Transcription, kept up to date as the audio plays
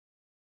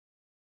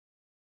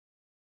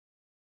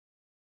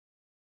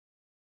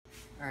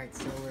Alright,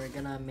 so we're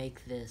gonna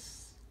make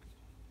this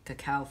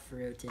cacao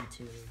fruit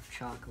into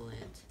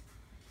chocolate.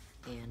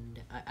 And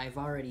I've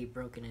already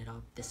broken it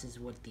up. This is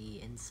what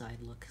the inside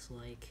looks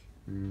like.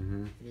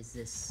 Mm-hmm. It is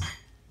this.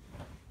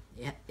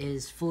 It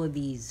is full of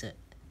these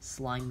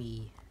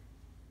slimy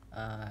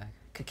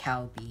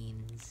cacao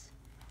beans.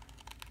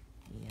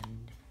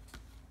 And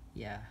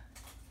yeah.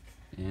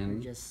 And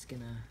We're just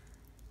gonna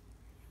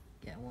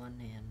get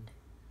one and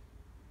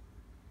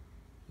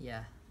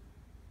yeah.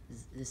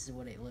 This is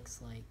what it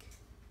looks like.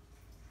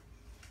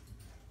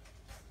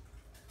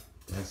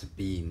 that's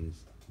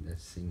beans.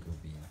 That's single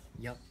bean.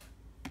 Yup.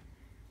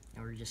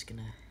 Now we're just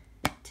gonna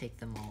take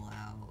them all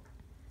out.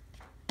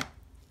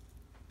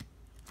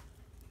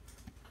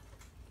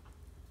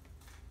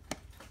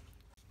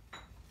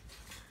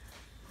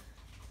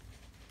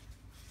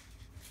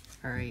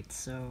 Alright,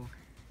 so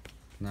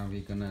Now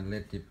we're gonna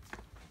let it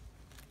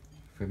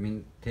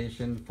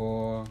fermentation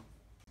for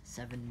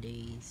 7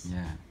 days.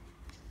 yeah.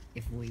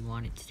 If we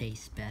want it to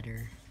taste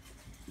better.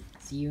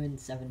 See you in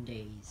 7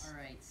 days.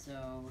 Alright,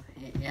 so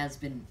it has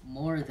been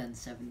more than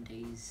 7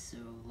 days, so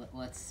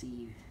let's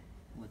see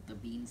what the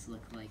beans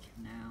look like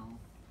now.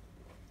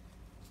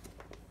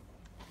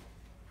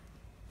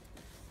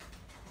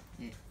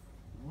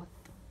 What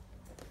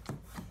the?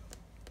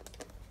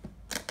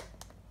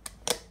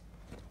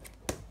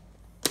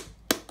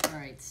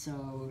 Alright,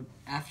 so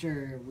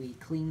after we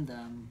clean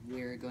them,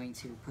 we're going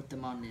to put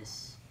them on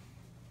this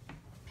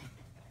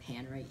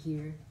pan right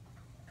here.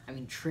 I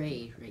mean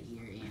tray right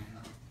here, and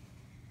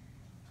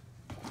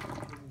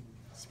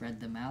spread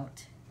them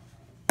out.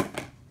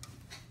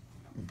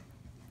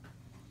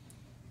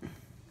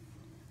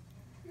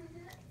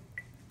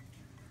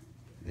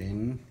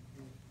 Then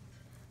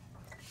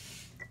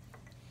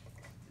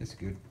that's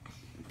good.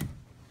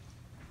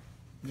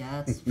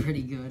 Yeah, that's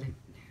pretty good.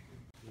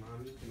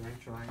 Mommy, can I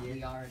try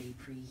We already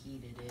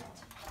preheated it.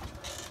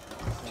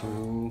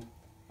 To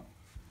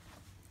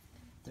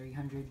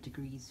 300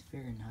 degrees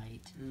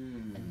Fahrenheit.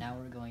 And now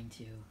we're going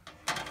to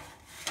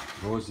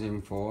roast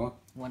him for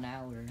 1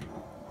 hour.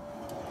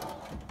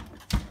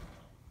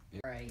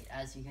 Alright,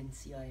 as you can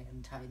see, I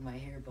untied my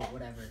hair, but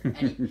whatever.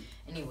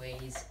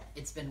 Anyways,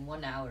 it's been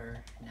 1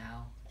 hour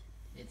now.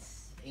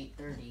 It's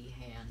 8:30,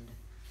 and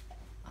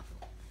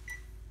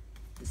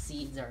the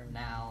seeds are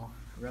now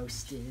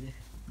roasted.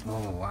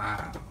 oh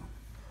wow.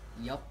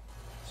 Yup.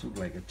 It's look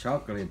like a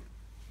chocolate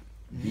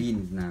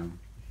beans now.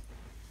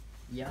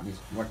 Yup.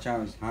 Just watch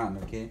out, it's hot,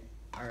 okay?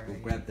 Go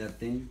Alright. grab that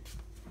thing.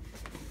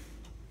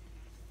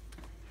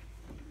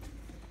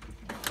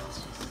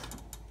 Let's just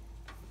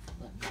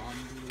let Mom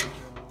do the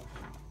job.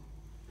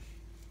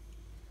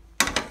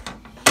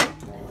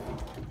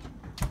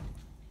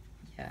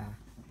 Yeah.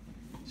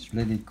 Just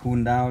let it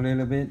cool down a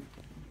little bit.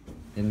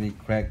 Then we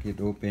crack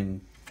it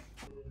open.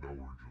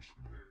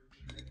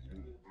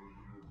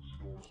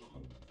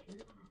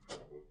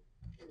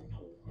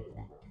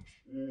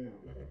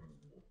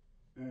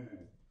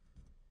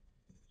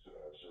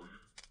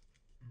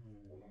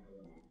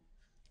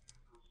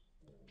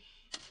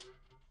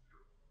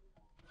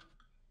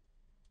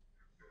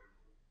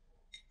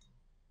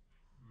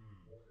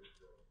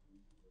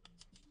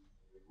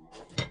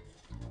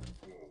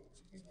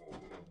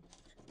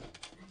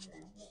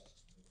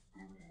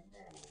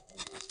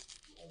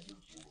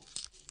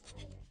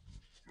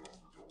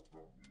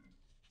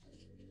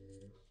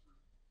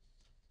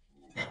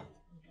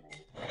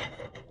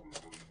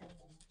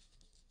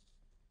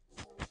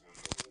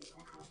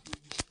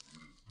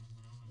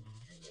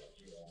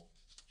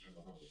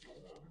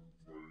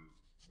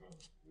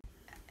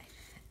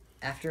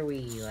 After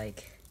we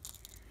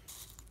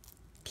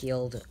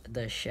peeled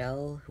the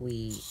shell,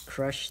 we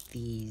crushed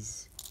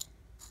these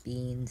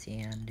beans,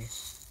 and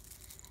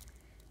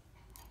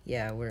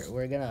yeah,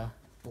 we're gonna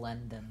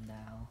blend them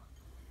now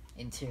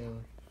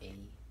into a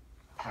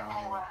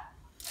powder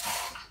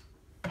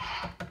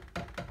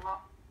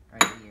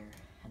right here,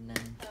 and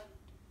then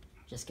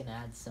just gonna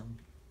add some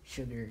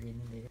sugar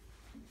in there.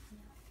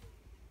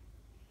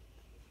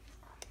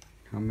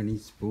 How many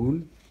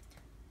spoons?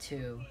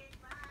 2.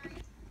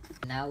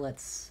 Now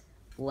let's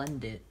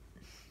blend it.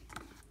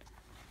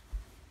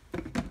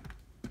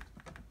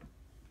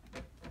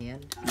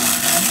 And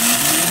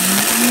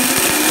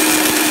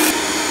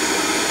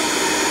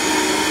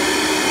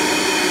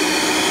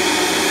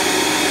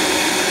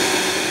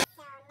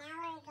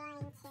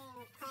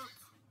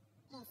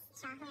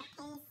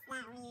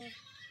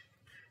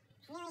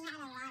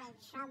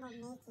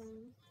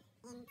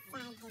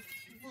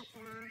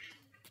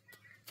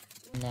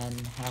then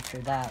after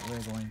that,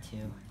 we're going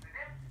to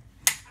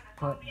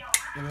put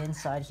it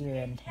inside here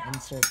and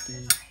insert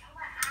the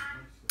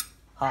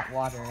hot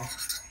water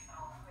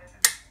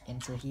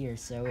into here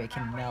so it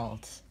can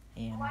melt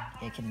and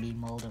it can be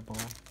moldable.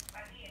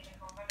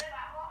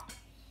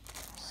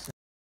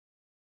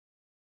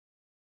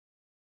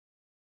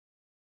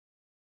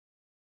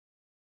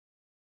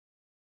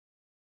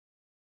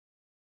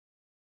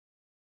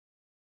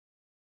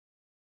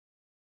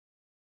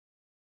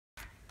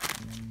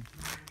 And then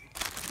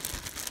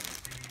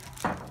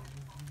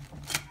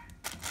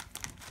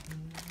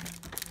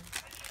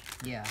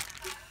Yeah.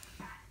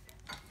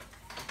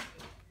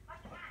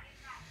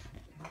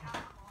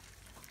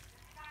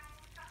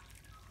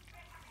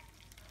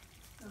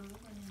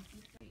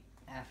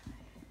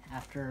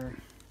 After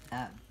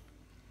that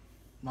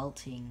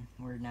melting,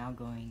 we're now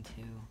going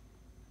to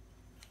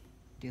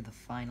do the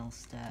final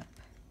step.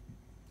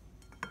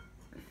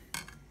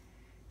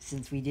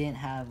 Since we didn't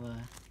have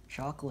a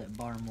chocolate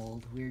bar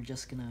mold, we're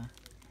just gonna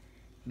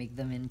make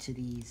them into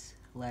these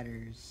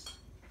letters.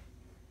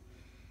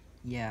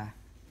 Yeah.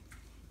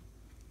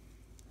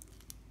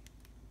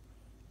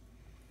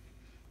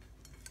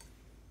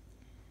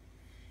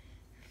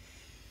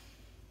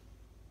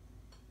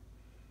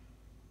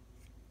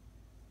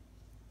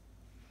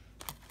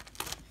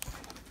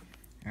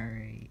 All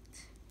right.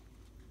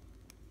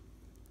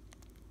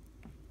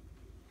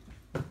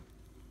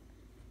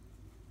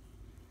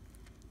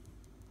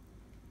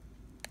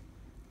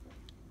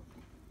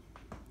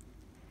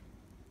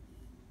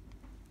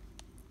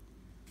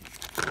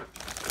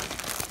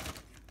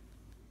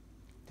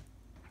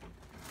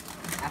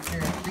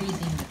 After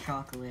freezing the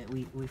chocolate,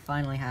 we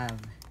finally have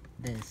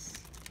this.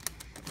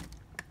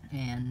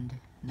 And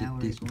now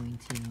we're going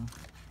to see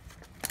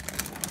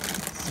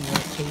what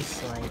it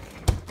tastes like.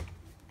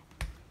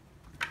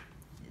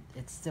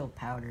 It's still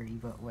powdery,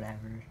 but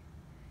whatever.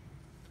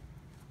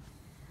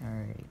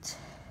 Alright.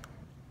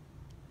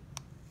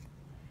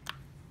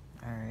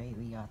 Alright,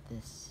 we got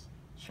this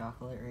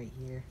chocolate right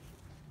here.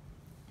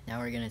 Now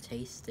we're gonna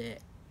taste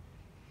it.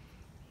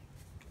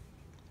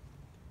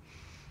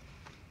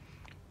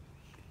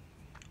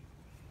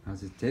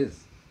 How's it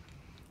taste?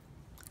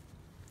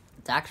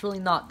 It's actually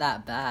not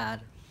that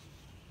bad.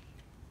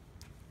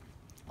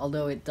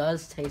 Although it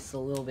does taste a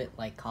little bit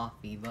like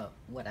coffee, but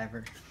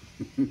whatever.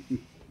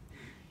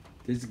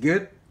 Tastes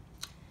good?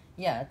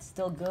 Yeah, it's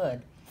still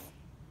good.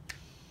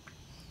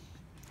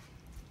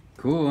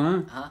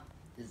 Cool, huh?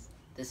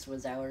 This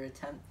was our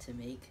attempt to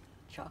make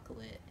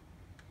chocolate.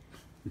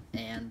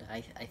 And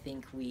I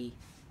think we...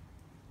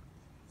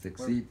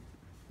 Succeed.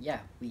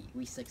 Yeah,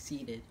 we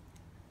succeeded.